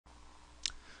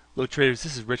Hello traders,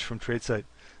 this is Rich from tradesight.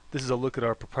 This is a look at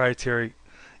our proprietary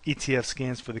ETF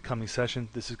scans for the coming session.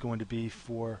 This is going to be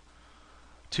for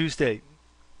Tuesday,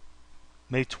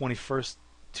 May 21st,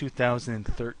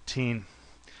 2013.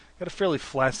 Got a fairly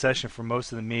flat session for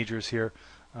most of the majors here.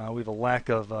 We have a lack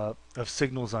of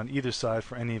signals on either side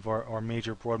for any of our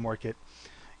major broad market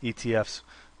ETFs.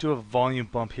 Do have a volume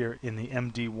bump here in the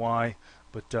MDY,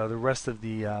 but the rest of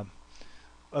the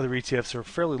other ETFs are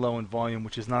fairly low in volume,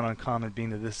 which is not uncommon, being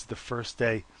that this is the first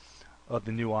day of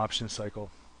the new option cycle.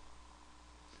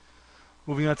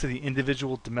 Moving on to the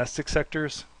individual domestic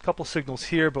sectors, a couple signals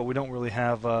here, but we don't really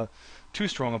have too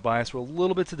strong a bias. We're a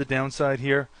little bit to the downside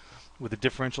here with a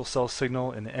differential sell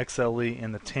signal in the XLE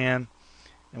and the TAN,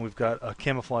 and we've got a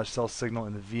camouflage sell signal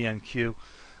in the VNQ.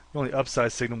 The only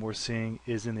upside signal we're seeing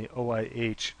is in the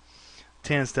OIH.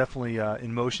 TAN's definitely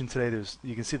in motion today.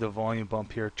 You can see the volume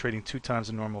bump here, trading 2 times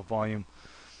the normal volume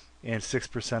and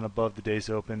 6% above the day's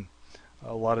open.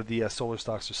 A lot of the solar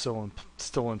stocks are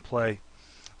still in play.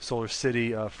 Solar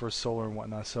City, First Solar, and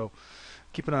whatnot. So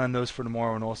keep an eye on those for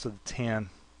tomorrow, and also the TAN.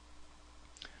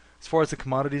 As far as the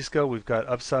commodities go, we've got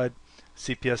upside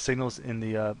CPS signals in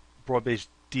the broad-based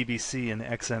DBC and the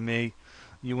XME.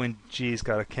 UNG's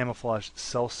got a camouflage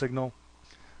sell signal.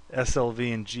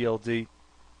 SLV and GLD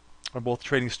are both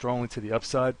trading strongly to the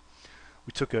upside.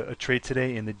 We took a trade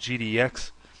today in the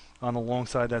GDX on the long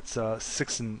side. That's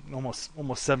 6 and almost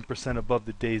 7% above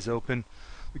the day's open.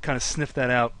 We kind of sniffed that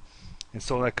out and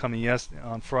saw that coming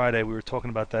on Friday. We were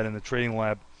talking about that in the trading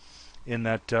lab, in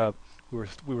that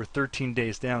we were 13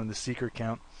 days down in the seeker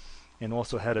count, and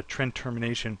also had a trend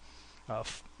termination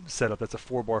set up. That's a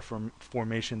 4-bar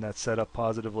formation that's set up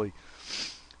positively.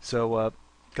 So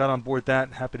got on board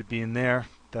that. Happy to be in there.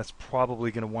 That's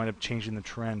probably going to wind up changing the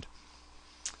trend.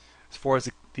 As far as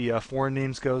the foreign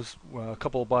names goes, a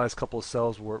couple of buys, a couple of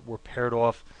sells were paired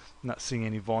off. Not seeing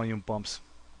any volume bumps.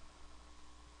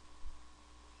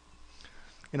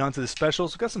 And on to the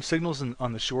specials. We've got some signals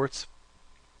on the shorts.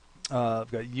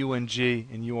 We've got UNG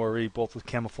and URE both with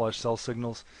camouflage sell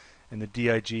signals, and the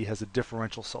DIG has a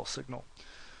differential sell signal.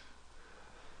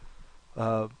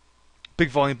 Big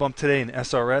volume bump today in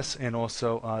SRS and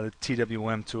also the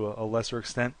TWM to a lesser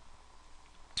extent.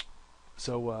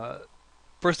 So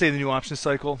first day of the new option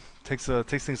cycle takes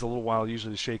things a little while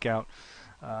usually to shake out.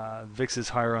 VIX is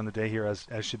higher on the day here as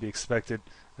should be expected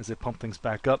as they pump things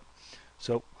back up.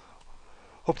 So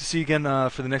hope to see you again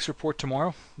for the next report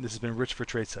tomorrow. This has been Rich for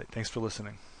tradesight. Thanks for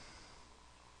listening.